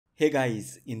Hey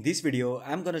guys, in this video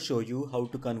I'm gonna show you how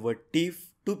to convert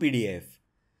TIFF to PDF.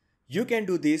 You can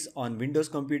do this on Windows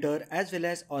computer as well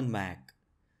as on Mac.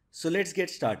 So let's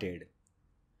get started.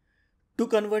 To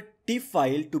convert TIFF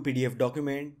file to PDF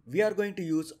document, we are going to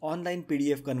use online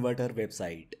PDF converter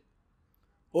website.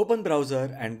 Open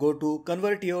browser and go to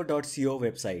convertio.co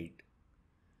website.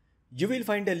 You will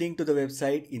find a link to the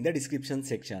website in the description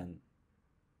section.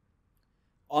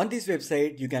 On this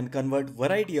website, you can convert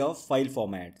variety of file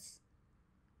formats.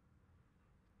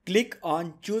 Click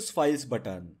on Choose Files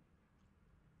button.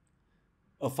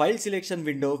 A file selection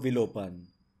window will open.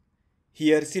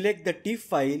 Here select the TIFF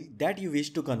file that you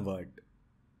wish to convert.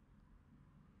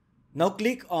 Now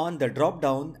click on the drop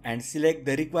down and select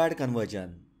the required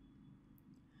conversion.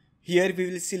 Here we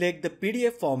will select the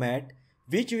PDF format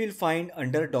which you will find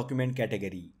under document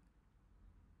category.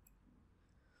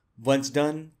 Once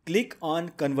done, click on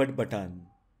Convert button.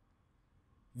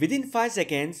 Within 5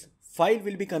 seconds, file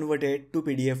will be converted to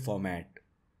PDF format.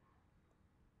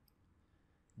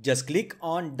 Just click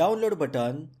on Download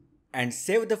button and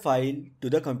save the file to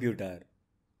the computer.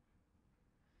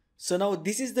 So now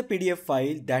this is the PDF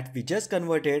file that we just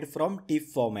converted from TIFF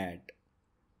format.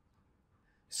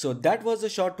 So that was a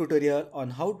short tutorial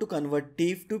on how to convert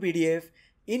TIFF to PDF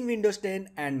in Windows 10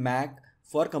 and Mac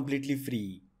for completely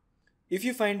free. If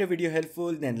you find the video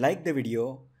helpful, then like the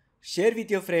video, share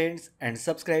with your friends and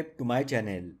subscribe to my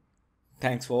channel.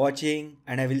 Thanks for watching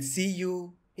and I will see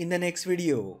you in the next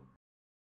video.